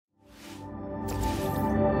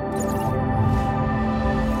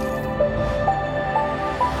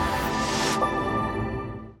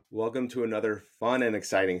Welcome to another fun and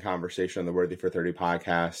exciting conversation on the Worthy for 30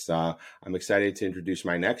 podcast. I'm excited to introduce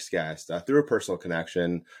my next guest through a personal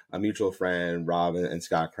connection, a mutual friend, Rob and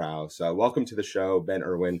Scott Krause. Welcome to the show, Ben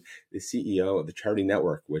Erwin, the CEO of the Charity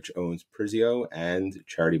Network, which owns Prizio and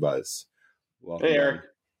Charitybuzz. Welcome, Hey, Eric. Ben.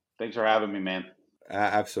 Thanks for having me, man.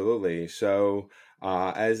 Absolutely. So,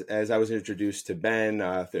 as I was introduced to Ben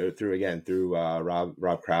through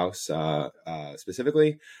Rob Krause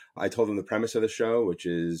specifically, I told him the premise of the show, which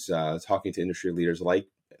is talking to industry leaders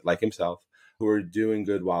like himself who are doing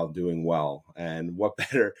good while doing well. And what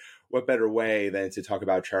better way than to talk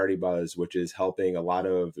about Charitybuzz, which is helping a lot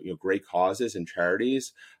of great causes and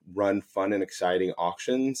charities run fun and exciting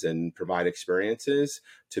auctions and provide experiences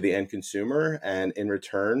to the end consumer. And in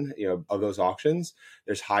return, of those auctions,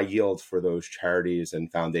 there's high yield for those charities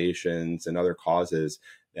and foundations and other causes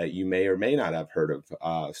that you may or may not have heard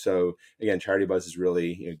of. So again, Charitybuzz is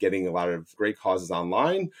really getting a lot of great causes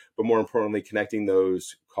online, but more importantly, connecting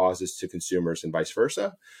those causes to consumers and vice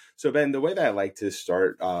versa. So Ben, the way that I like to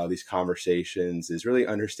start these conversations is really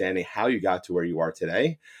understanding how you got to where you are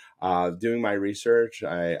today. Doing my research,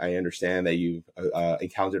 I understand that you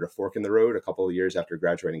encountered a fork in the road a couple of years after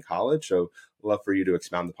graduating college. So I'd love for you to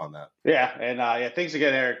expound upon that. Yeah, and thanks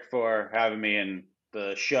again, Eric, for having me. And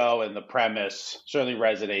the show and the premise certainly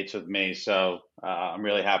resonates with me. So I'm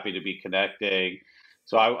really happy to be connecting.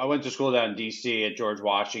 So I went to school down in D.C. at George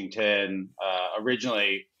Washington.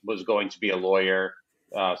 Originally was going to be a lawyer,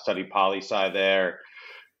 studied poli-sci there.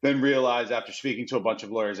 Then realized after speaking to a bunch of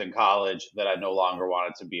lawyers in college that I no longer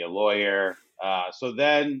wanted to be a lawyer. So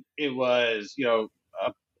then it was,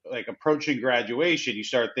 like approaching graduation, you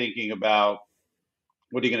start thinking about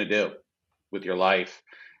what are you going to do with your life?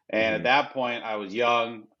 And at that point, I was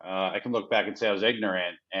young. I can look back and say I was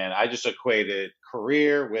ignorant. And I just equated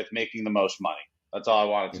career with making the most money. That's all I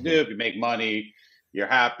wanted to do. If you make money, you're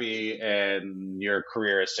happy and your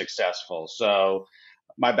career is successful. So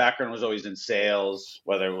my background was always in sales,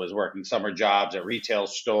 whether it was working summer jobs at retail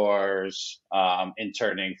stores,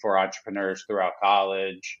 interning for entrepreneurs throughout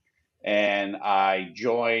college. And I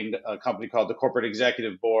joined a company called the Corporate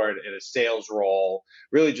Executive Board in a sales role,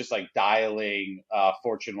 really just like dialing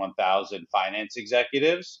Fortune 1000 finance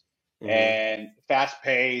executives. And fast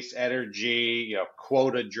paced, energy,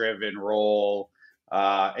 quota driven role.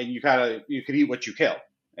 And you could eat what you kill.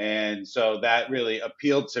 And so that really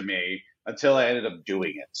appealed to me until I ended up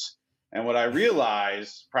doing it. And what I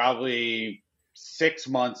realized probably 6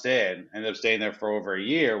 months in, ended up staying there for over a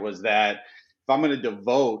year, was that if I'm going to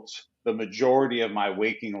devote the majority of my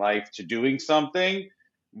waking life to doing something,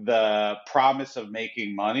 the promise of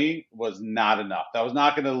making money was not enough. That was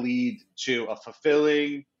not going to lead to a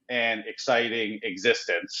fulfilling and exciting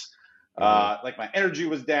existence. Like my energy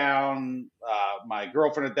was down. My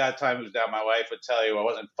girlfriend at that time was down. My wife would tell you I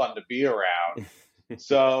wasn't fun to be around.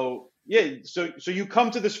 So you come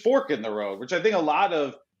to this fork in the road, which I think a lot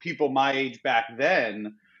of people my age back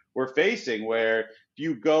then were facing, where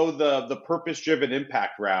you go the purpose-driven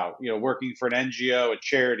impact route, working for an NGO, a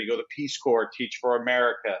charity, go the Peace Corps, Teach for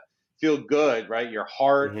America, feel good, right? Your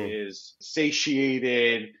heart is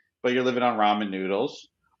satiated, but you're living on ramen noodles.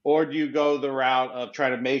 Or do you go the route of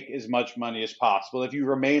trying to make as much money as possible? If you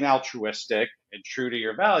remain altruistic and true to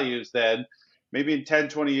your values, then maybe in 10,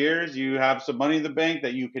 20 years, you have some money in the bank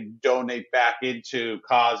that you can donate back into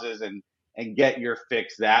causes and get your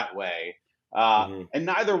fix that way. And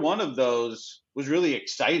neither one of those was really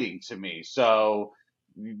exciting to me. So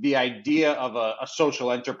the idea of a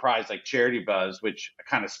social enterprise like Charitybuzz, which I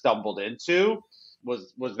kind of stumbled into,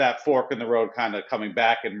 was that fork in the road kind of coming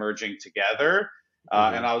back and merging together.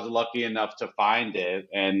 And I was lucky enough to find it.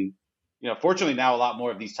 And, fortunately now a lot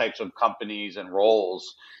more of these types of companies and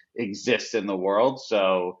roles exist in the world.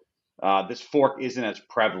 So this fork isn't as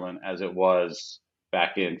prevalent as it was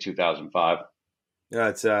back in 2005.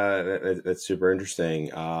 Yeah, that's super interesting.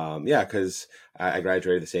 Because I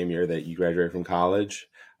graduated the same year that you graduated from college,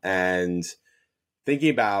 and thinking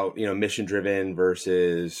about mission driven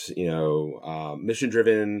versus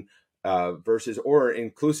or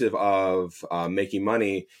inclusive of making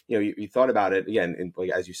money. You thought about it again,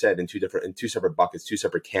 like as you said, in two separate buckets, two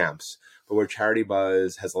separate camps. But what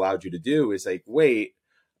Charitybuzz has allowed you to do is like, wait,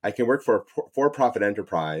 I can work for a for-profit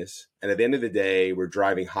enterprise, and at the end of the day, we're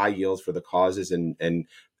driving high yields for the causes and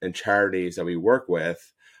charities that we work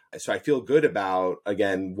with. So I feel good about,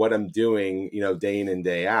 again, what I'm doing, day in and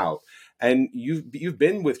day out. And you've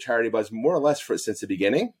been with Charitybuzz more or less since the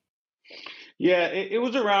beginning. Yeah, it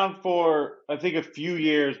was around for, I think, a few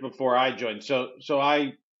years before I joined. So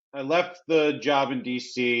I left the job in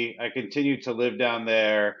DC. I continued to live down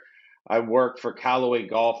there. I worked for Callaway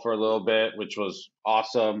Golf for a little bit, which was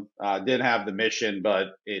awesome. Didn't have the mission, but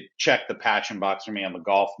it checked the passion box for me. I'm a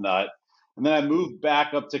golf nut. And then I moved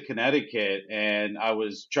back up to Connecticut, and I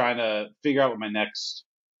was trying to figure out what my next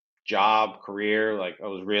job, career, like I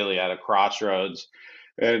was really at a crossroads.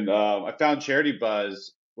 And I found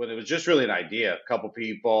Charitybuzz when it was just really an idea, a couple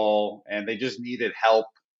people, and they just needed help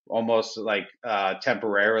almost like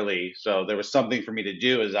temporarily. So there was something for me to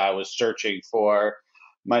do as I was searching for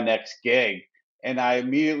my next gig. And I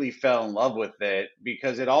immediately fell in love with it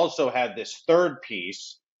because it also had this third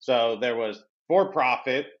piece. So there was for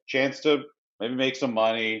profit, chance to maybe make some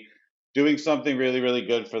money, doing something really, really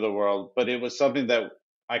good for the world. But it was something that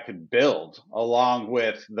I could build along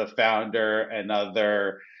with the founder and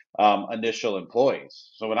other initial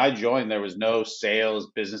employees. So when I joined, there was no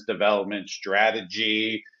sales, business development,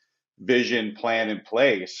 strategy, vision plan in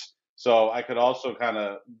place. So I could also kind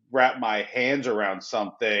of wrap my hands around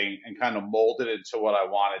something and kind of mold it into what I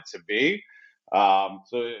want it to be.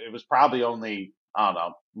 So it was probably only, I don't know,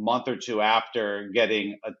 a month or two after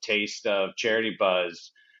getting a taste of Charitybuzz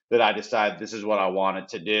that I decided this is what I wanted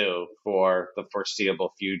to do for the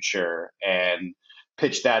foreseeable future and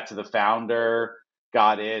pitched that to the founder,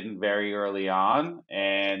 got in very early on.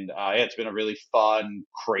 And yeah, it's been a really fun,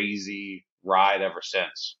 crazy ride ever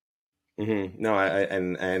since. No,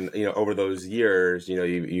 and over those years,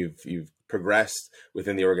 you've progressed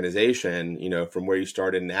within the organization. From where you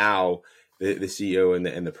started now, the CEO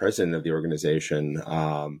and the president of the organization.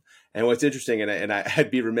 And what's interesting, and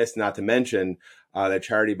I'd be remiss not to mention that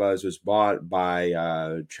Charitybuzz was bought by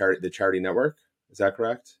the Charity Network. Is that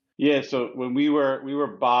correct? Yeah, so when we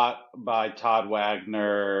were bought by Todd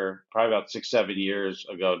Wagner probably about 6, 7 years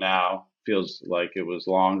ago now. Feels like it was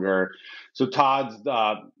longer. So Todd's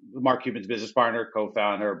Mark Cuban's business partner,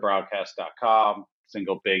 co-founder of Broadcast.com,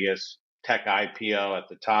 single biggest tech IPO at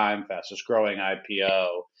the time, fastest growing IPO.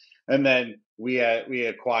 And then we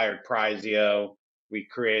acquired Prizeo. We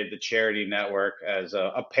created the Charity Network as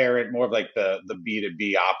a parent, more of like the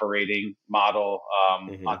B2B operating model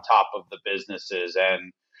on top of the businesses.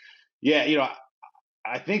 And yeah,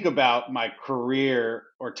 I think about my career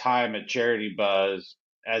or time at Charitybuzz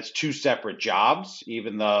as two separate jobs,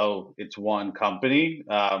 even though it's one company.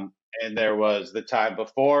 And there was the time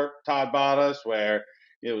before Todd bought us where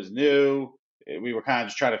it was new. We were kind of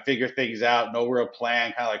just trying to figure things out, no real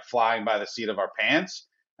plan, kind of like flying by the seat of our pants.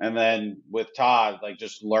 And then with Todd, like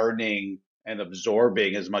just learning and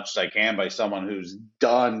absorbing as much as I can by someone who's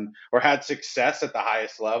done or had success at the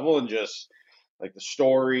highest level, and just like the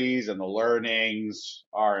stories and the learnings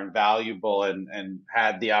are invaluable, and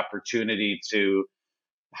had the opportunity to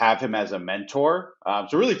have him as a mentor. So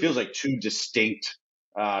it really feels like two distinct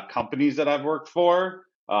companies that I've worked for,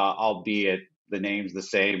 albeit the name's the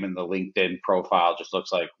same and the LinkedIn profile just looks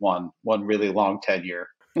like one really long tenure.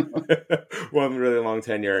 One really long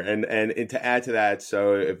tenure, and to add to that,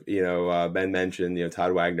 so if Ben mentioned,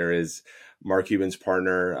 Todd Wagner is Mark Cuban's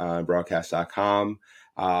partner, Broadcast.com.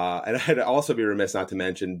 And I'd also be remiss not to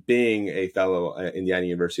mention being a fellow Indiana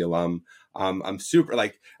University alum. I'm super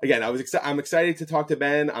again. I'm excited to talk to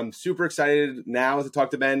Ben. I'm super excited now to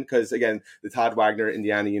talk to Ben because again, the Todd Wagner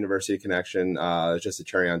Indiana University connection is just a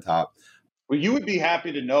cherry on top. Well, you would be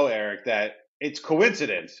happy to know, Eric, that it's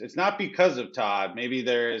coincidence. It's not because of Todd. Maybe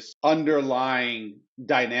there's underlying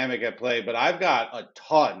dynamic at play, but I've got a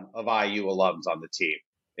ton of IU alums on the team.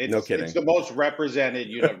 No kidding. It's the most represented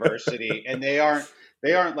university, and they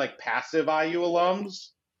aren't like passive IU alums.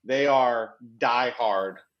 They are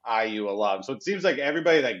diehard IU alums. So it seems like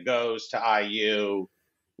everybody that goes to IU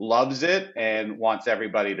loves it and wants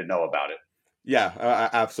everybody to know about it. Yeah,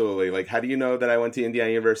 absolutely. Like, how do you know that I went to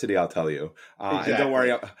Indiana University? I'll tell you. Exactly.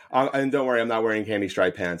 And don't worry, I'm not wearing candy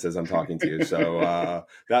stripe pants as I'm talking to you. So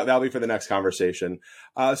that'll be for the next conversation.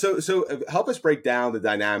 So help us break down the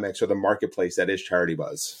dynamics or the marketplace that is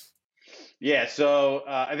Charitybuzz. Yeah, so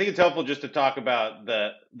I think it's helpful just to talk about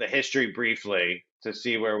the history briefly to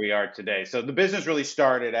see where we are today. So the business really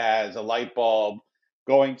started as a light bulb,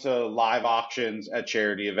 going to live auctions at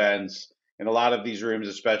charity events. In a lot of these rooms,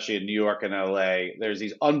 especially in New York and LA, there's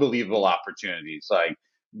these unbelievable opportunities like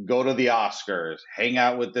go to the Oscars, hang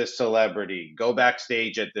out with this celebrity, go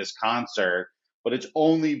backstage at this concert, but it's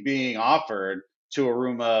only being offered to a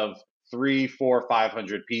room of 3, 4,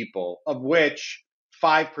 500 people, of which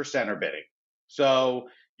 5% are bidding. So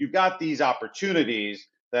you've got these opportunities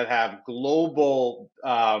that have global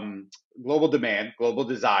demand, global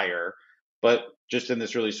desire, but just in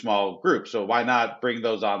this really small group. So why not bring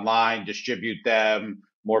those online, distribute them,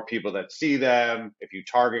 more people that see them. If you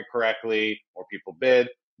target correctly, more people bid,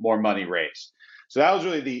 more money raised. So that was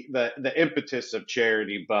really the impetus of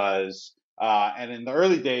Charitybuzz. And in the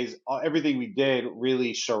early days, everything we did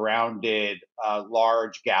really surrounded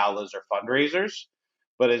large galas or fundraisers.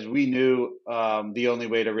 But as we knew, the only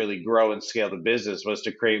way to really grow and scale the business was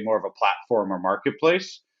to create more of a platform or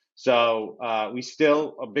marketplace. So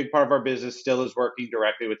a big part of our business still is working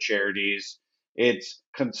directly with charities. It's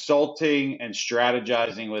consulting and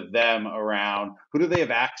strategizing with them around who do they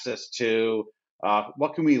have access to,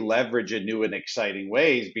 what can we leverage in new and exciting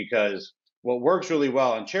ways, because what works really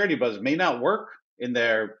well on Charitybuzz may not work in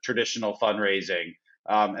their traditional fundraising.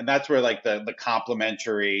 And that's where like the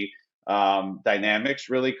complementary dynamics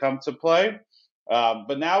really come to play.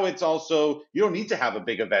 But now it's also, you don't need to have a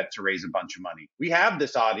big event to raise a bunch of money. We have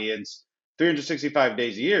this audience 365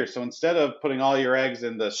 days a year. So instead of putting all your eggs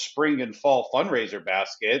in the spring and fall fundraiser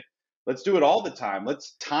basket, let's do it all the time.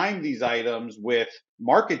 Let's time these items with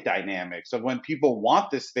market dynamics of when people want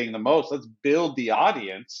this thing the most. Let's build the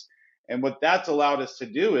audience. And what that's allowed us to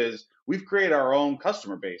do is we've created our own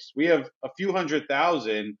customer base. We have a few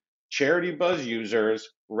 100,000 Charitybuzz users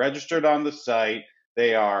registered on the site.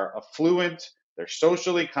 They are affluent, they're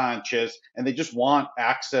socially conscious, and they just want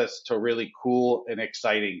access to really cool and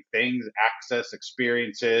exciting things, access,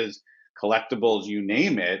 experiences, collectibles, you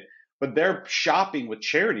name it. But they're shopping with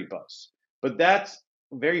Charitybuzz. But that's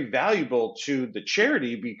very valuable to the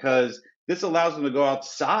charity because this allows them to go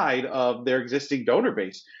outside of their existing donor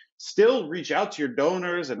base. Still reach out to your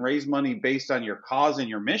donors and raise money based on your cause and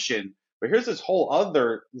your mission. But here's this whole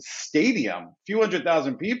other stadium, a few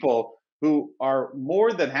 100,000 people who are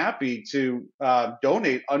more than happy to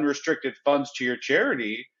donate unrestricted funds to your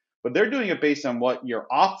charity, but they're doing it based on what you're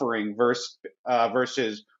offering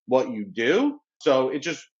versus what you do. So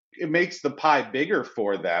it makes the pie bigger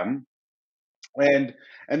for them, and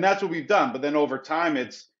that's what we've done. But then over time,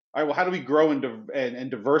 it's all right. Well, how do we grow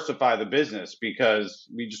and diversify the business, because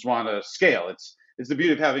we just want to scale? It's the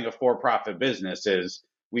beauty of having a for-profit business is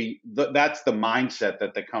that's the mindset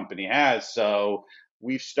that the company has. So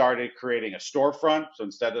we've started creating a storefront. So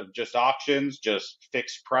instead of just auctions, just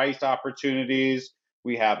fixed price opportunities,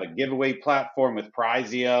 we have a giveaway platform with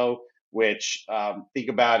Prizeo, which think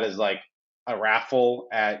about as like a raffle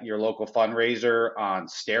at your local fundraiser on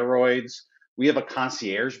steroids. We have a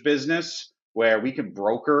concierge business where we can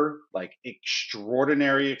broker like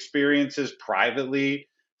extraordinary experiences privately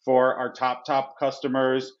for our top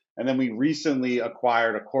customers. And then we recently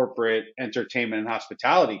acquired a corporate entertainment and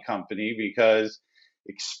hospitality company because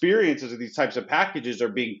experiences of these types of packages are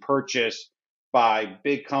being purchased by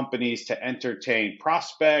big companies to entertain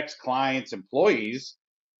prospects, clients, employees.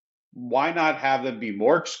 Why not have them be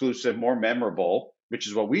more exclusive, more memorable, which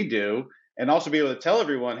is what we do, and also be able to tell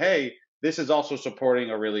everyone, hey, this is also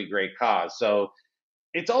supporting a really great cause. So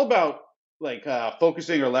it's all about like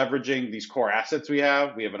focusing or leveraging these core assets we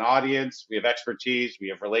have. We have an audience, we have expertise, we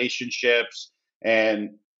have relationships,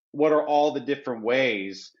 and what are all the different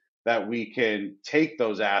ways that we can take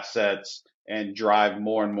those assets and drive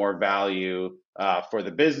more and more value for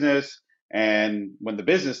the business. And when the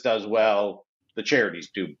business does well, the charities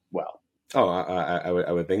do well. Oh,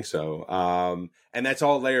 I would think so. And that's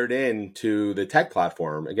all layered into the tech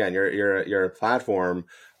platform. Again, you're a platform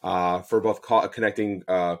for both connecting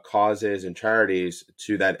causes and charities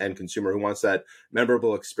to that end consumer who wants that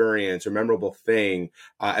memorable experience or memorable thing.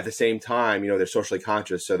 At the same time, they're socially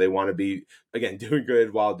conscious, so they want to be, again, doing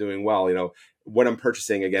good while doing well. What I'm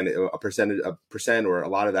purchasing, again, a percent or a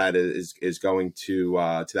lot of that is going to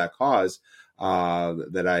that cause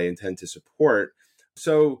that I intend to support.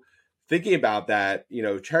 So thinking about that,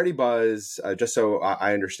 Charitybuzz, just so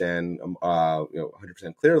I understand,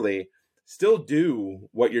 100% clearly, still do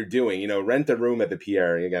what you're doing. Rent a room at the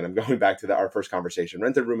Pierre. Again, I'm going back to our first conversation.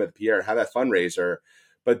 Rent a room at the Pierre, have that fundraiser,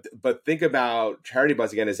 but think about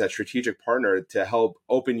Charitybuzz again as that strategic partner to help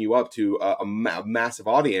open you up to a massive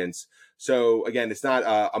audience. So again, it's not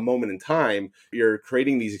a moment in time. You're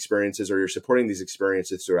creating these experiences or you're supporting these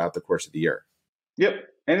experiences throughout the course of the year. Yep,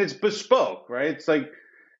 and it's bespoke, right? It's like,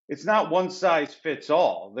 it's not one size fits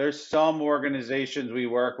all. There's some organizations we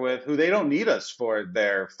work with who they don't need us for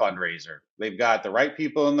their fundraiser. They've got the right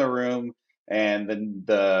people in the room, and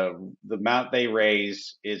the amount they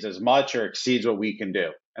raise is as much or exceeds what we can do.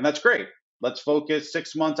 And that's great. Let's focus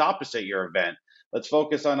 6 months opposite your event. Let's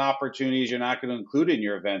focus on opportunities you're not going to include in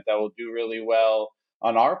your event that will do really well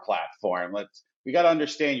on our platform. We got to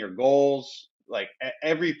understand your goals, like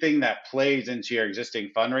everything that plays into your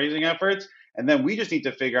existing fundraising efforts. And then we just need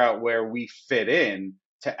to figure out where we fit in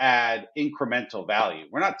to add incremental value.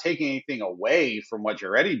 We're not taking anything away from what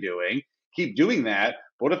you're already doing. Keep doing that.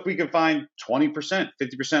 But what if we can find 20%,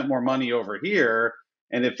 50% more money over here?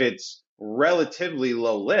 And if it's relatively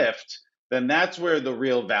low lift, then that's where the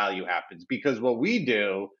real value happens. Because what we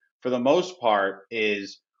do for the most part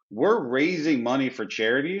is we're raising money for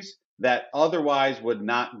charities that otherwise would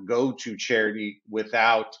not go to charity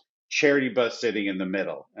without Charitybuzz sitting in the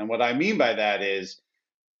middle. And what I mean by that is,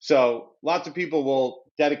 so lots of people will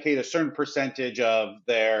dedicate a certain percentage of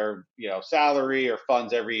their, salary or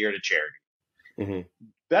funds every year to charity. Mm-hmm.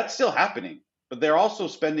 That's still happening, but they're also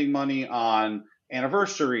spending money on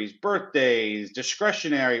anniversaries, birthdays,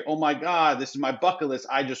 discretionary. Oh my God, this is my bucket list.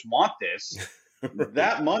 I just want this. Right.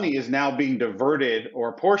 That money is now being diverted, or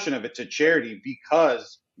a portion of it, to charity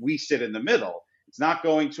because we sit in the middle. It's not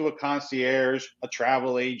going to a concierge, a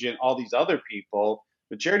travel agent, all these other people.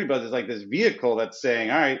 The Charitybuzz is like this vehicle that's saying,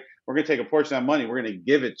 all right, we're going to take a portion of that money. We're going to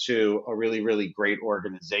give it to a really, really great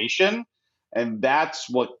organization. And that's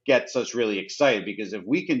what gets us really excited, because if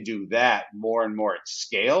we can do that more and more at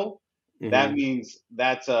scale, that means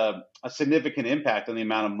that's a significant impact on the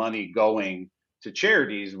amount of money going to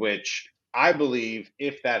charities, which I believe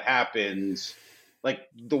if that happens, like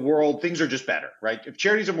the world, things are just better, right? If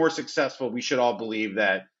charities are more successful, we should all believe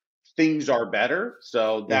that things are better.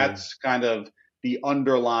 So that's kind of the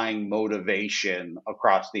underlying motivation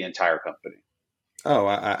across the entire company. Oh,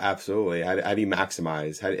 absolutely. How do you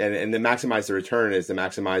maximize? And to maximize the return is to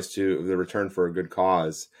maximize to the return for a good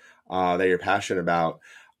cause that you're passionate about.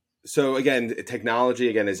 So again, technology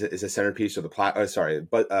again is a centerpiece of the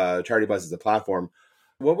Charitybuzz is a platform.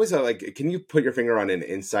 What was it like? Can you put your finger on an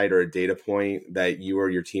insight or a data point that you or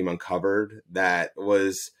your team uncovered that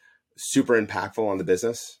was super impactful on the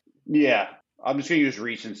business? Yeah, I'm just going to use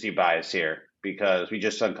recency bias here because we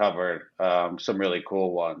just uncovered some really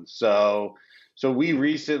cool ones. So we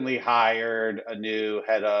recently hired a new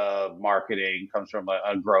head of marketing, comes from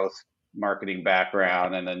a growth marketing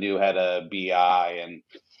background, and a new head of BI, and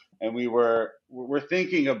we're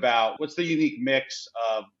thinking about what's the unique mix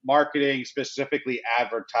of marketing, specifically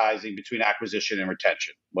advertising, between acquisition and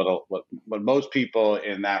retention. What most people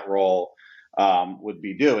in that role would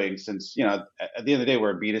be doing, since at the end of the day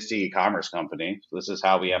we're a B2C e-commerce company, so this is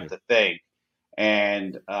how we have to think.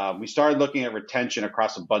 And we started looking at retention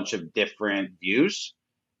across a bunch of different views.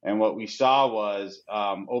 And what we saw was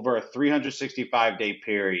over a 365-day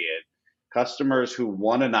period, customers who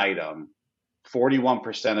won an item,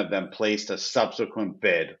 41% of them placed a subsequent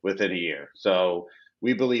bid within a year. So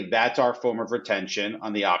we believe that's our form of retention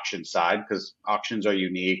on the auction side, because auctions are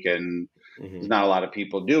unique and there's not a lot of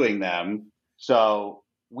people doing them. So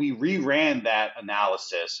we reran that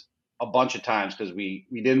analysis a bunch of times because we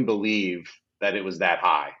didn't believe that it was that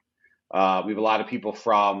high. We have a lot of people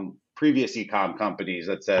from previous e-com companies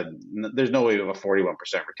that said there's no way we have a 41%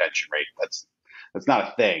 retention rate. That's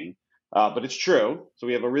not a thing, but it's true. So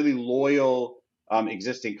we have a really loyal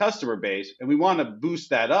existing customer base, and we want to boost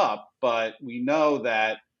that up. But we know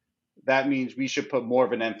that means we should put more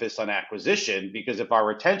of an emphasis on acquisition, because if our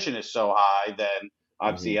retention is so high, then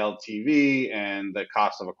obviously LTV and the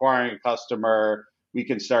cost of acquiring a customer, we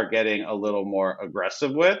can start getting a little more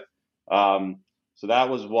aggressive with. So that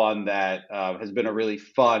was one that has been a really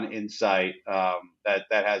fun insight that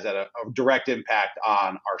has had a direct impact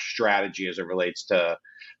on our strategy as it relates to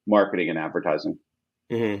marketing and advertising.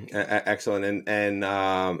 Excellent. And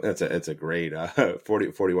it's a great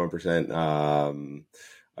 41%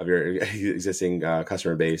 of your existing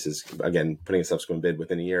customer base is, again, putting a subsequent bid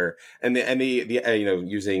within a year. And the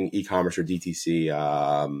using e-commerce or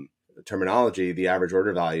DTC terminology, the average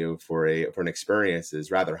order value for an experience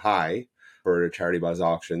is rather high for a Charitybuzz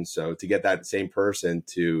auction. So to get that same person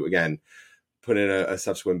to, again, put in a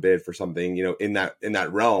subsequent bid for something, in that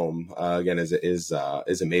realm, again, is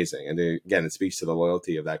amazing. And again, it speaks to the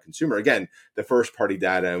loyalty of that consumer. Again, the first party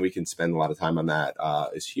data, and we can spend a lot of time on that,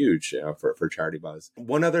 is huge, for Charitybuzz.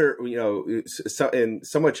 One other, in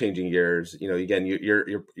somewhat changing gears, again,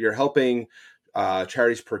 you're helping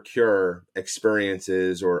charities procure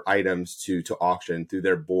experiences or items to auction through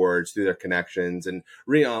their boards, through their connections, and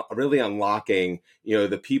really unlocking,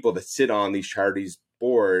 the people that sit on these charities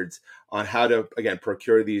boards on how to, again,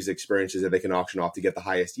 procure these experiences that they can auction off to get the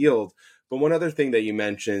highest yield. But one other thing that you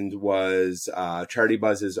mentioned was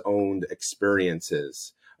Charitybuzz's owned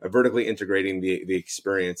experiences, vertically integrating the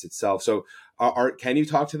experience itself. So can you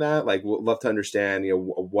talk to that? Like, we'd love to understand,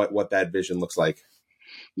 what that vision looks like.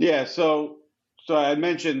 Yeah. So I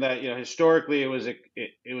mentioned that, historically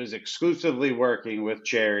it was exclusively working with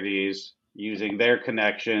charities, using their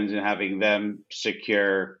connections and having them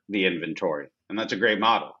secure the inventory. And that's a great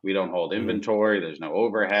model. We don't hold inventory. There's no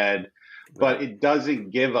overhead, but it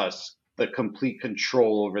doesn't give us the complete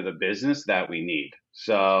control over the business that we need.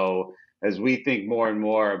 So as we think more and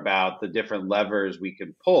more about the different levers we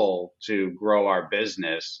can pull to grow our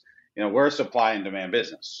business, we're a supply and demand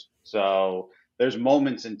business. So there's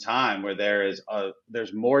moments in time where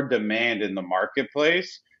there's more demand in the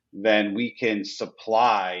marketplace than we can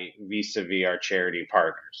supply vis-a-vis our charity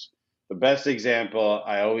partners. The best example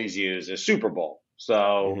I always use is Super Bowl.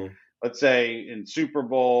 So Mm-hmm. let's say in Super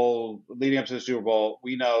Bowl, leading up to the Super Bowl,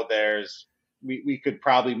 we know we could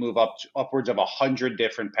probably move upwards of 100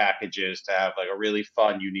 different packages to have like a really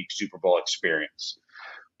fun, unique Super Bowl experience.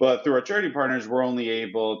 But through our charity partners, we're only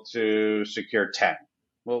able to secure 10.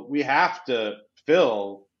 Well, we have to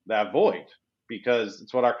fill that void because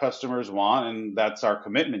it's what our customers want and that's our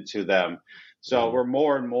commitment to them. So Mm-hmm. we're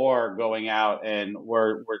more and more going out and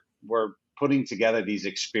we're putting together these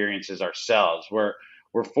experiences ourselves. We're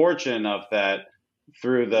fortunate enough that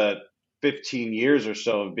through the 15 years or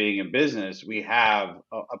so of being in business, we have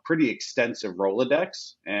a pretty extensive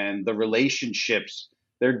Rolodex and the relationships,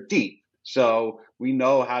 they're deep. So we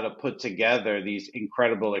know how to put together these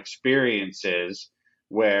incredible experiences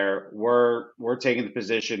where we're taking the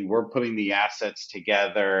position, we're putting the assets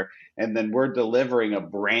together, and then we're delivering a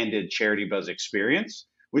branded Charitybuzz experience,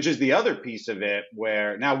 which is the other piece of it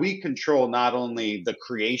where now we control not only the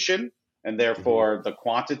creation and Mm-hmm. therefore the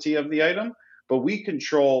quantity of the item, but we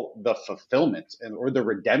control the fulfillment or the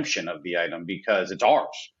redemption of the item because it's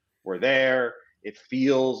ours. We're there. It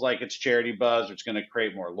feels like it's Charitybuzz, which is going to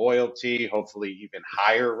create more loyalty, hopefully even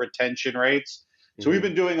higher retention rates. So we've Mm-hmm.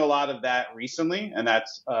 been doing a lot of that recently, and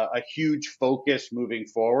that's a huge focus moving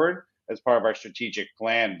forward as part of our strategic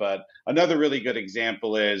plan. But another really good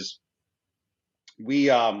example is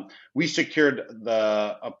we secured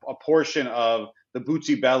a portion of the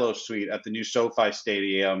Bootsy Bellow suite at the new SoFi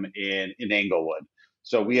Stadium in Englewood.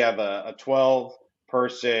 So we have a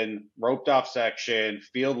 12-person roped off section,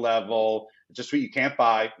 field level. It's a suite you can't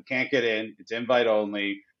buy, you can't get in. It's invite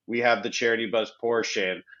only. We have the Charitybuzz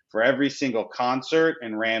portion for every single concert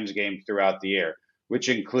and Rams game throughout the year, which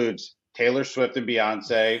includes Taylor Swift and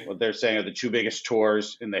Beyonce, what they're saying are the two biggest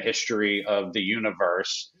tours in the history of the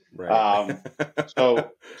universe. Right. Um,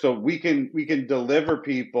 so we can deliver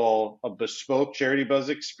people a bespoke Charitybuzz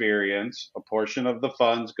experience. A portion of the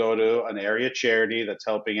funds go to an area charity that's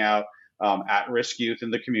helping out at-risk youth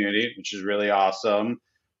in the community, which is really awesome.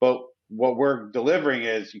 But what we're delivering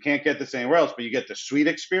is you can't get this anywhere else, but you get the suite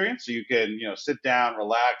experience. So you can sit down,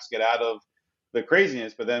 relax, get out of the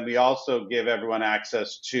craziness. But then we also give everyone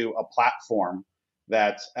access to a platform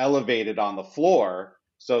that's elevated on the floor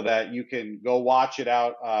so that you can go watch it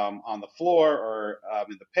out on the floor or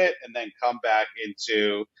in the pit and then come back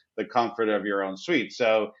into the comfort of your own suite.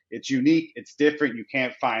 So it's unique, it's different, you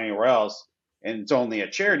can't find anywhere else, and it's only a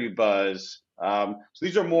Charitybuzz. So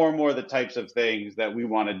these are more and more the types of things that we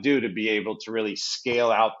want to do to be able to really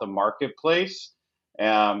scale out the marketplace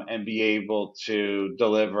and be able to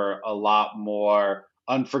deliver a lot more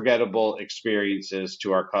unforgettable experiences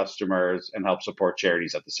to our customers and help support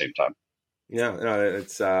charities at the same time. Yeah, no,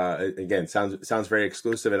 it's again sounds very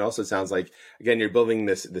exclusive, and also sounds like again you're building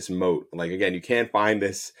this moat. Like again, you can't find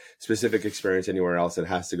this specific experience anywhere else. It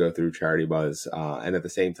has to go through Charitybuzz, and at the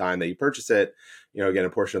same time that you purchase it, again a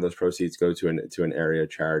portion of those proceeds go to an area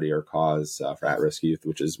charity or cause for at-risk youth,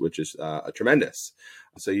 which is a tremendous.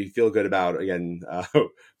 So you feel good about again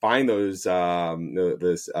buying those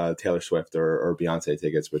this Taylor Swift or Beyonce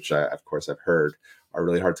tickets, which of course I've heard are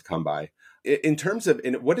really hard to come by. In terms of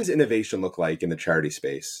what does innovation look like in the charity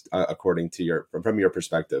space, according to from your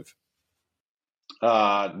perspective?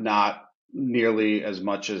 Not nearly as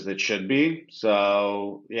much as it should be.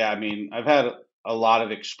 So yeah, I mean, I've had a lot of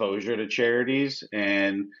exposure to charities,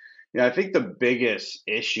 and I think the biggest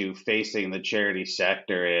issue facing the charity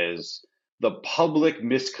sector is the public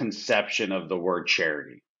misconception of the word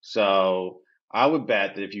charity. So I would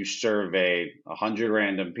bet that if you surveyed 100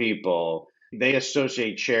 random people, they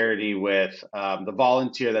associate charity with the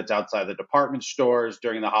volunteer that's outside the department stores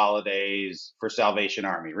during the holidays for Salvation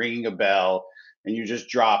Army, ringing a bell, and you just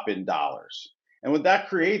drop in dollars. And what that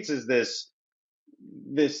creates is this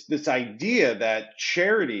idea that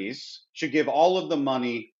charities should give all of the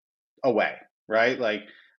money away, right? Like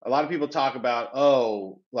a lot of people talk about,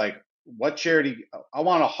 oh, like what charity? I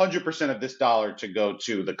want 100% of this dollar to go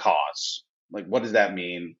to the cause. Like, what does that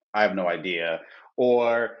mean? I have no idea.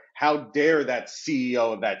 Or how dare that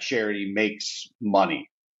CEO of that charity makes money?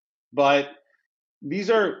 But these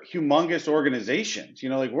are humongous organizations.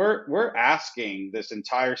 Like we're asking this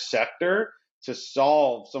entire sector to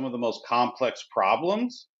solve some of the most complex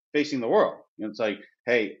problems facing the world. It's like,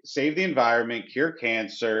 hey, save the environment, cure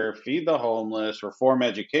cancer, feed the homeless, reform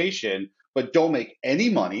education, but don't make any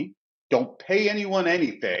money, don't pay anyone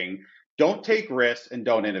anything, don't take risks and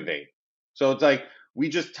don't innovate. So it's like we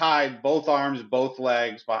just tied both arms, both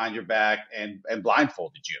legs behind your back and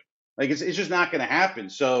blindfolded you. Like it's just not going to happen.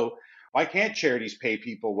 So why can't charities pay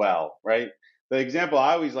people well, right? The example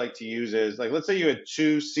I always like to use is like, let's say you had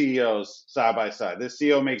two CEOs side by side. This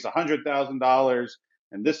CEO makes $100,000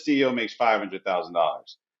 and this CEO makes $500,000.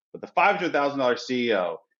 But the $500,000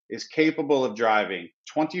 CEO is capable of driving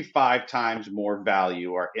 25 times more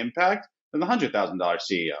value or impact than the $100,000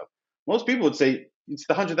 CEO. Most people would say it's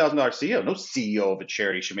the $100,000 CEO. No CEO of a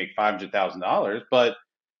charity should make $500,000, but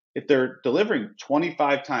if they're delivering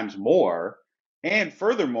 25 times more, and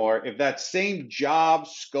furthermore, if that same job,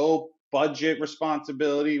 scope, budget,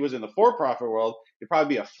 responsibility was in the for-profit world, it'd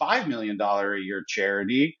probably be a $5 million a year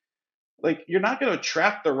charity. Like you're not going to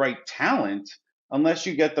attract the right talent unless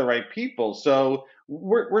you get the right people. So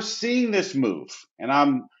we're seeing this move, and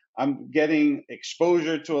I'm getting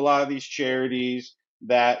exposure to a lot of these charities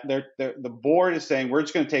that the board is saying we're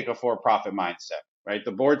just going to take a for-profit mindset, right?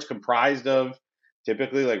 The board's comprised of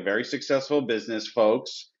typically like very successful business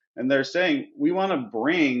folks, and they're saying we want to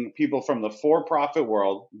bring people from the for-profit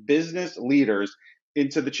world, business leaders,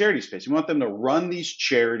 into the charity space. We want them to run these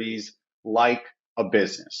charities like a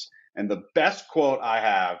business. And the best quote I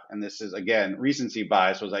have, and this is again recency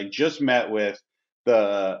bias, was I just met with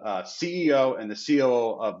the CEO and the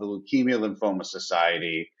COO of the Leukemia Lymphoma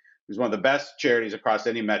Society, who's one of the best charities across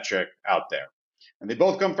any metric out there. And they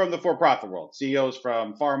both come from the for-profit world. CEO's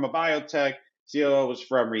from pharma biotech, COO was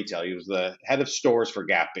from retail. He was the head of stores for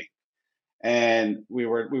Gap Inc. And we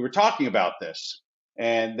were talking about this,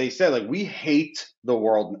 and they said like we hate the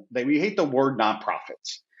word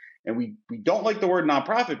nonprofits. And we don't like the word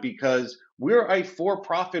nonprofit because we're a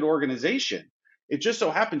for-profit organization. It just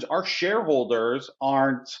so happens our shareholders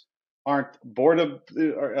aren't board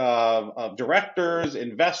of directors,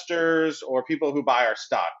 investors, or people who buy our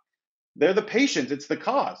stock. They're the patients. It's the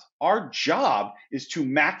cause. Our job is to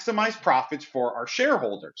maximize profits for our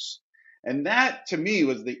shareholders. And that, to me,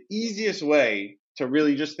 was the easiest way to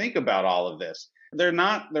really just think about all of this. They're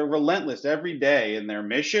relentless every day in their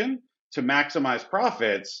mission to maximize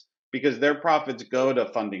profits, because their profits go to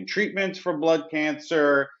funding treatments for blood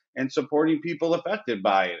cancer and supporting people affected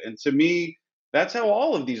by it. And to me, that's how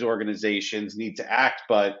all of these organizations need to act.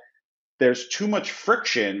 But there's too much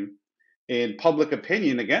friction in public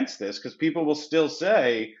opinion against this, because people will still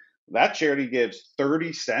say that charity gives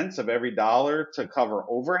 30 cents of every dollar to cover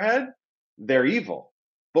overhead. They're evil.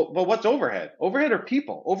 But what's overhead? Overhead are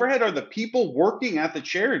people. Overhead are the people working at the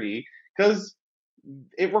charity, because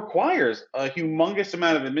it requires a humongous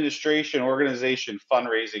amount of administration, organization,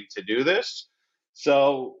 fundraising to do this.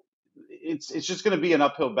 So it's just going to be an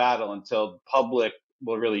uphill battle until the public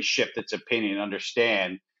will really shift its opinion and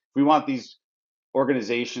understand if we want these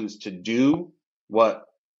organizations to do what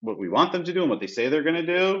we want them to do and what they say they're going to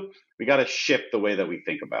do, we got to shift the way that we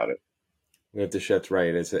think about it. We have to shift,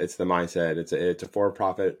 right? It's the mindset. It's a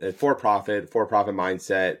for-profit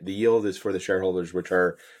mindset. The yield is for the shareholders, which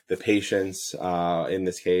are the patients. In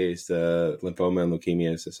this case, the Lymphoma and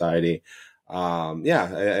Leukemia Society.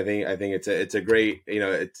 I think it's a great.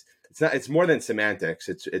 It's more than semantics.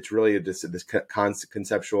 It's really this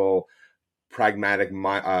conceptual, pragmatic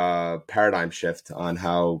paradigm shift on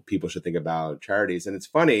how people should think about charities. And it's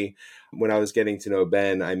funny, when I was getting to know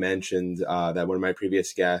Ben, I mentioned that one of my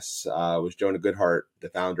previous guests was Jonah Goodhart, the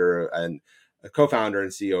founder and a co-founder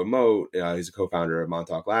and CEO of Moat. He's a co-founder of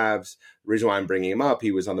Montauk Labs. The reason why I'm bringing him up,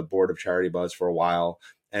 he was on the board of Charitybuzz for a while.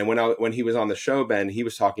 And when he was on the show, Ben, he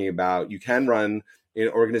was talking about you can run an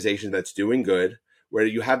organization that's doing good, where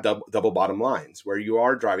you have double bottom lines, where you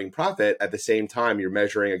are driving profit at the same time you're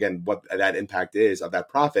measuring, again, what that impact is of that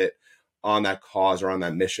profit on that cause or on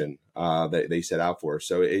that mission that you set out for.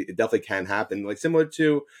 So it definitely can happen, like similar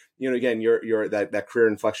to, again, your that career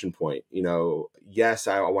inflection point. Yes,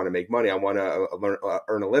 I want to make money. I want to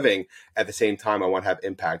earn a living. At the same time, I want to have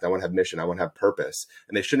impact. I want to have mission. I want to have purpose.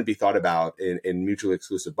 And they shouldn't be thought about in mutually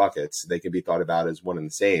exclusive buckets. They can be thought about as one and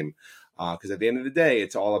the same. Because at the end of the day,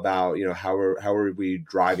 it's all about, how are we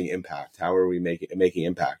driving impact? How are we making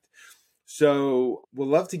impact? So we'll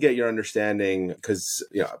love to get your understanding, because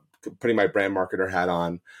putting my brand marketer hat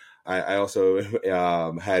on, I also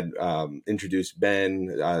had introduced Ben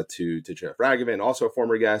to Jeff Ragavan, also a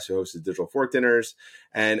former guest who hosts the Digital Fork Dinners.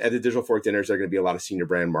 And at the Digital Fork Dinners, there are going to be a lot of senior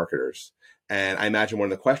brand marketers. And I imagine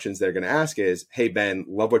one of the questions they're going to ask is, hey, Ben,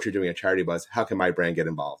 love what you're doing at Charitybuzz. How can my brand get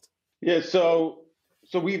involved? Yeah, so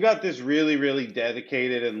we've got this really, really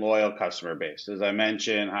dedicated and loyal customer base. As I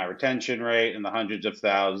mentioned, high retention rate in the hundreds of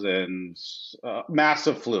thousands, mass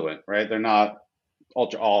affluent, right? They're not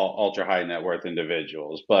ultra high net worth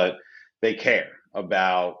individuals, but they care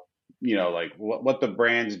about like what the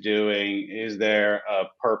brand's doing. Is there a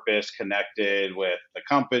purpose connected with the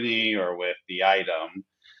company or with the item?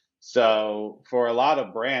 So for a lot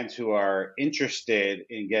of brands who are interested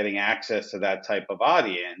in getting access to that type of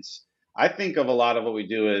audience, I think of a lot of what we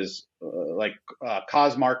do as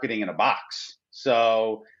cause marketing in a box.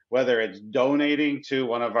 So whether it's donating to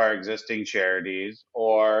one of our existing charities,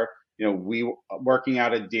 or we working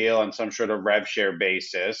out a deal on some sort of rev share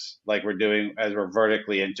basis, like we're doing as we're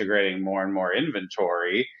vertically integrating more and more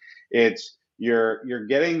inventory, it's you're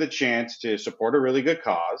getting the chance to support a really good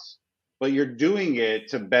cause, but you're doing it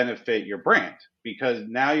to benefit your brand, because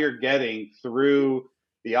now you're getting through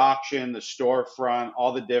the auction, the storefront,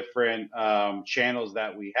 all the different channels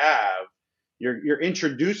that we have. You're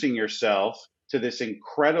introducing yourself to this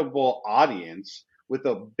incredible audience with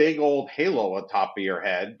a big old halo on top of your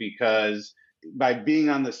head, because by being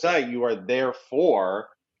on the site, you are therefore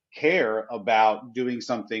care about doing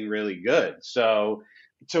something really good. So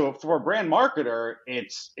for a brand marketer,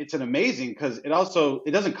 it's an amazing, because it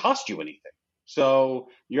doesn't cost you anything. So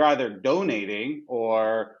you're either donating,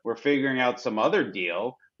 or we're figuring out some other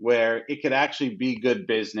deal where it could actually be good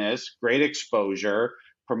business, great exposure,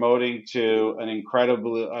 promoting to an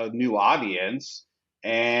incredible new audience,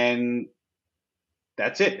 and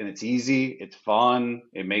that's it. And it's easy, it's fun,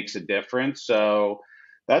 it makes a difference. So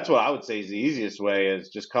that's what I would say is the easiest way, is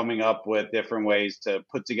just coming up with different ways to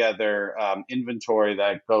put together inventory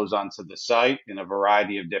that goes onto the site in a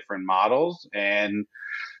variety of different models. And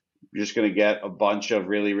you're just going to get a bunch of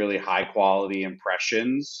really, really high quality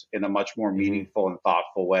impressions in a much more meaningful and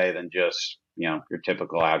thoughtful way than just, your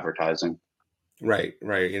typical advertising. Right.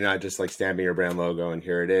 You're not just like stamping your brand logo and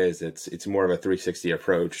here it is. It's more of a 360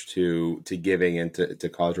 approach to giving and to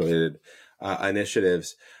cause related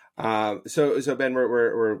initiatives. So Ben,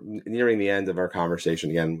 we're nearing the end of our conversation.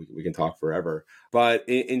 Again, we can talk forever, but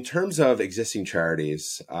in terms of existing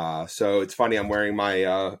charities, so it's funny, I'm wearing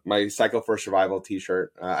my Cycle for Survival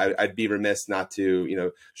T-shirt. I'd be remiss not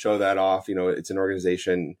to show that off. It's an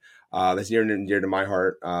organization that's near and dear to my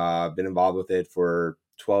heart. Been involved with it for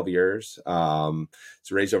 12 years.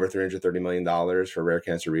 It's raised over $330 million for rare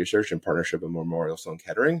cancer research in partnership with Memorial Sloan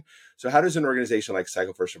Kettering. So how does an organization like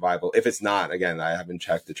Cycle for Survival, if it's not, again, I haven't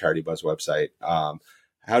checked the Charitybuzz website,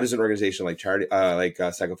 how does an organization like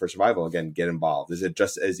Cycle for Survival, again, get involved? Is it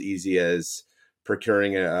just as easy as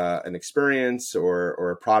procuring an experience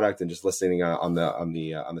or a product and just listening on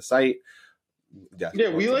the site?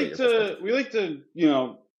 Yeah, we like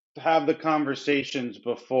to have the conversations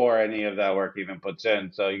before any of that work even puts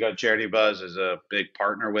in. So you got Charitybuzz is a big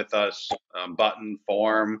partner with us, button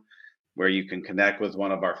form where you can connect with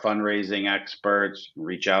one of our fundraising experts,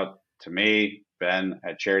 reach out to me, Ben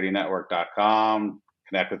at charitynetwork.com,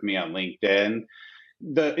 connect with me on LinkedIn.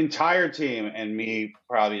 The entire team, and me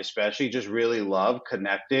probably especially, just really love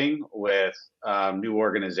connecting with new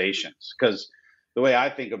organizations, because the way I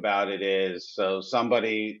think about it is, so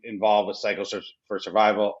somebody involved with Cycle for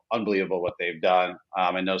Survival, unbelievable what they've done.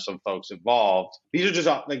 I know some folks involved. These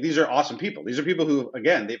are awesome people. These are people who,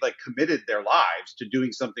 again, they've committed their lives to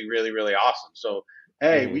doing something really, really awesome. So,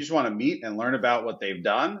 we just want to meet and learn about what they've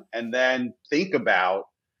done, and then think about,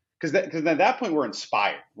 because at that point we're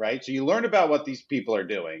inspired, right? So you learn about what these people are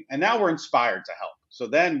doing, and now we're inspired to help. So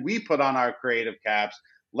then we put on our creative caps,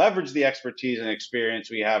 leverage the expertise and experience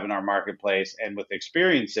we have in our marketplace and with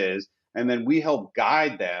experiences, and then we help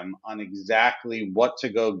guide them on exactly what to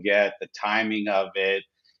go get, the timing of it.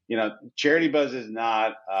 Charitybuzz is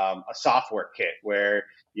not a software kit where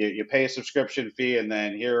you pay a subscription fee and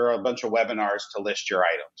then here are a bunch of webinars to list your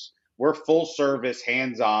items. We're full service,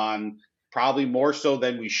 hands-on, probably more so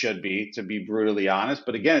than we should be, to be brutally honest.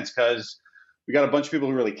 But again, it's because we got a bunch of people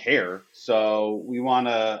who really care. So we want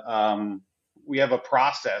to, we have a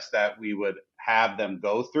process that we would have them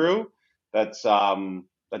go through that's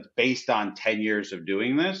based on 10 years of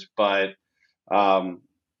doing this. But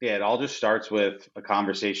it all just starts with a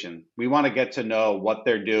conversation. We want to get to know what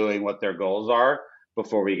they're doing, what their goals are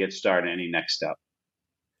before we get started any next step.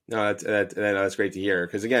 No, that's great to hear,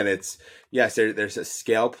 because again, there's a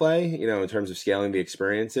scale play, in terms of scaling the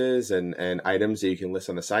experiences and items that you can list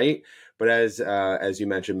on the site. But as you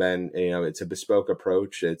mentioned, Ben, it's a bespoke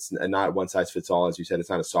approach. It's not one size fits all, as you said. It's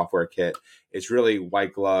not a software kit. It's really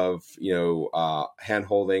white glove, hand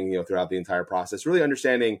holding, throughout the entire process. Really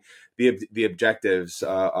understanding the objectives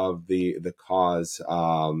of the cause,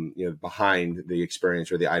 behind the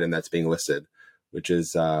experience or the item that's being listed, which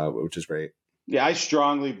is great. Yeah, I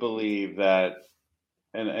strongly believe that,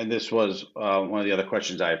 and this was one of the other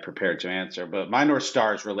questions I had prepared to answer, but my North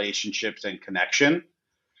Star is relationships and connection.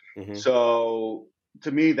 Mm-hmm. So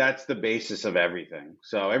to me, that's the basis of everything.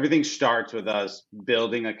 So everything starts with us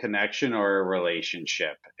building a connection or a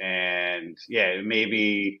relationship. And yeah, it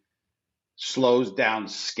maybe slows down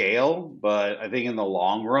scale, but I think in the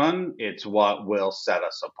long run, it's what will set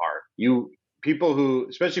us apart. People who,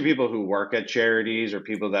 especially people who work at charities or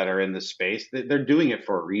people that are in the space, they're doing it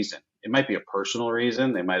for a reason. It might be a personal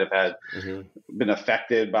reason. They might have had been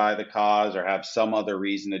affected by the cause or have some other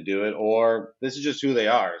reason to do it, or this is just who they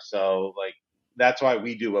are. So like that's why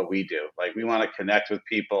we do what we do. Like we want to connect with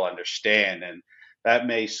people, understand, and that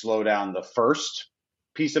may slow down the first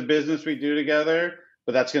piece of business we do together,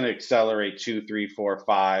 but that's going to accelerate 2, 3, 4,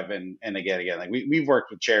 5, and again. Like we've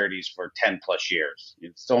worked with charities for 10 plus years.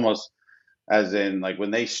 It's almost as in like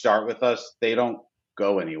when they start with us, they don't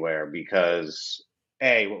go anywhere because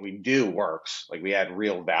A, what we do works. Like we add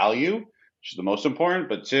real value, which is the most important,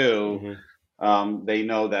 but two, they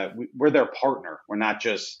know that we're their partner. We're not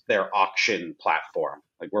just their auction platform.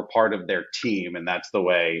 Like we're part of their team, and that's the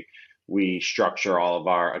way we structure all of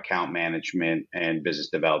our account management and business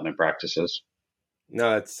development practices.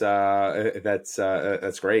 No, that's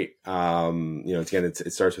great. Again,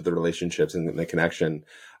 it starts with the relationships and the connection.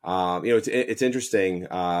 It's interesting.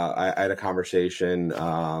 I had a conversation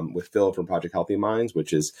with Phil from Project Healthy Minds,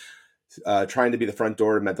 which is trying to be the front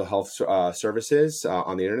door to mental health services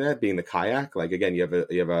on the internet, being the kayak. Like again, you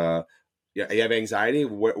have anxiety.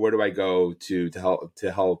 Where do I go to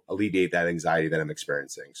help alleviate that anxiety that I'm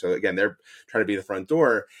experiencing? So again, they're trying to be the front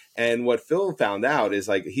door. And what Phil found out is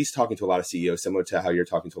like he's talking to a lot of CEOs, similar to how you're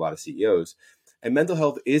talking to a lot of CEOs. And mental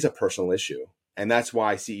health is a personal issue. And that's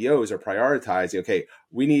why CEOs are prioritizing, okay,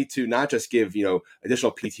 we need to not just give,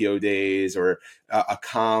 additional PTO days or a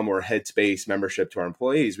Calm or Headspace membership to our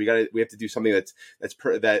employees. We have to do something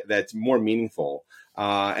that's more meaningful.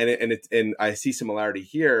 And I see similarity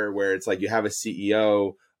here where it's like you have a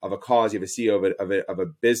CEO of a cause, you have a CEO of a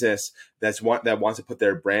business that wants to put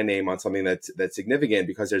their brand name on something that's significant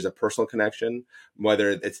because there's a personal connection,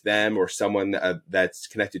 whether it's them or someone that's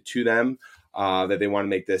connected to them. That they want to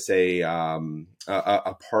make this a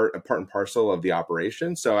part and parcel of the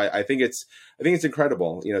operation. So I think it's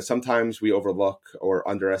incredible. Sometimes we overlook or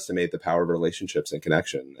underestimate the power of relationships and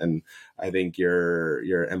connection, and I think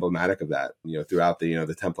you're emblematic of that. Throughout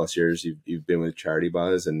the 10 plus years you've been with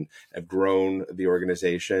Charitybuzz and have grown the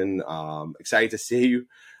organization. Excited to see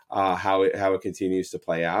how it continues to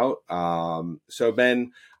play out. So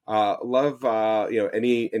Ben, love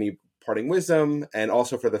any parting wisdom, and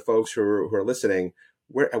also for the folks who are listening,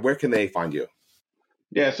 where can they find you?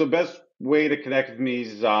 Yeah, so best way to connect with me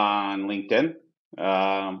is on LinkedIn.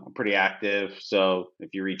 I'm pretty active, so if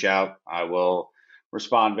you reach out, I will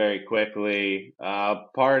respond very quickly.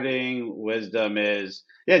 Parting wisdom is,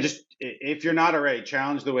 just if you're not already,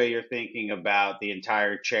 challenge the way you're thinking about the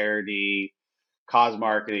entire charity, cause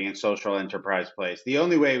marketing, and social enterprise place. The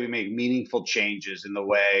only way we make meaningful changes in the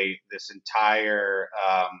way this entire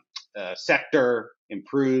sector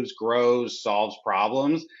improves, grows, solves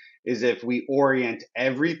problems is if we orient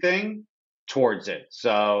everything towards it.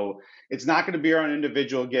 So it's not going to be around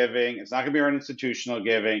individual giving. It's not going to be around institutional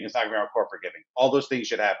giving. It's not going to be around corporate giving. All those things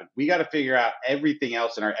should happen. We got to figure out everything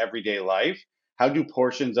else in our everyday life. How do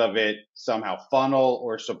portions of it somehow funnel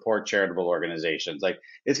or support charitable organizations? Like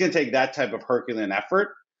it's going to take that type of Herculean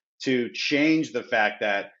effort to change the fact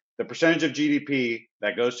that the percentage of GDP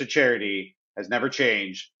that goes to charity has never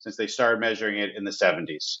changed since they started measuring it in the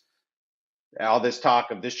 70s. All this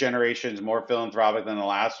talk of this generation is more philanthropic than the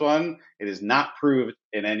last one, it is not proved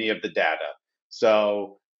in any of the data.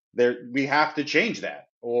 So we have to change that.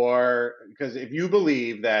 Or because if you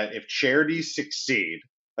believe that if charities succeed,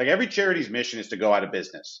 like every charity's mission is to go out of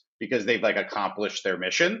business because they've like accomplished their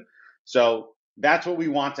mission. So that's what we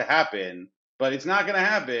want to happen. But it's not going to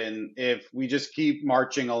happen if we just keep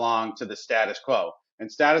marching along to the status quo.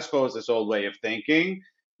 And status quo is this old way of thinking.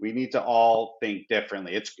 We need to all think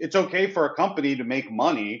differently. It's okay for a company to make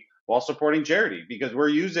money while supporting charity because we're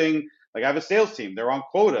using, like I have a sales team, they're on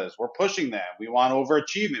quotas, we're pushing them, we want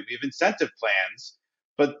overachievement, we have incentive plans,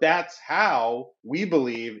 but that's how we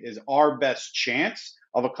believe is our best chance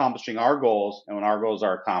of accomplishing our goals. And when our goals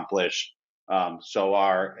are accomplished,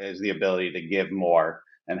 so is the ability to give more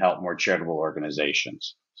and help more charitable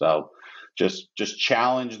organizations. So just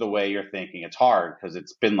challenge the way you're thinking. It's hard because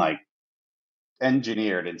it's been like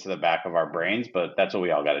engineered into the back of our brains, but that's what we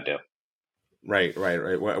all got to do. Right.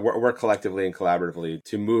 Work collectively and collaboratively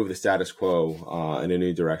to move the status quo in a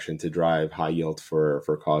new direction to drive high yield for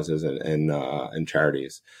causes and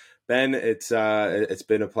charities. Ben, it's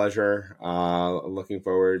been a pleasure. Looking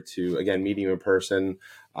forward to again meeting you in person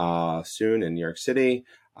soon in New York City.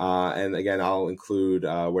 And again, I'll include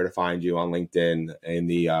where to find you on LinkedIn in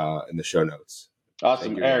the show notes. Thank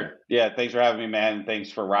Awesome, you again. Eric. Yeah, thanks for having me, man. Thanks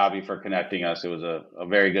for Robbie for connecting us. It was a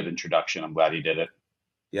very good introduction. I'm glad he did it.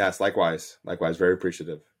 Yes, likewise. Likewise, very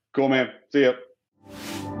appreciative. Cool, man. See ya.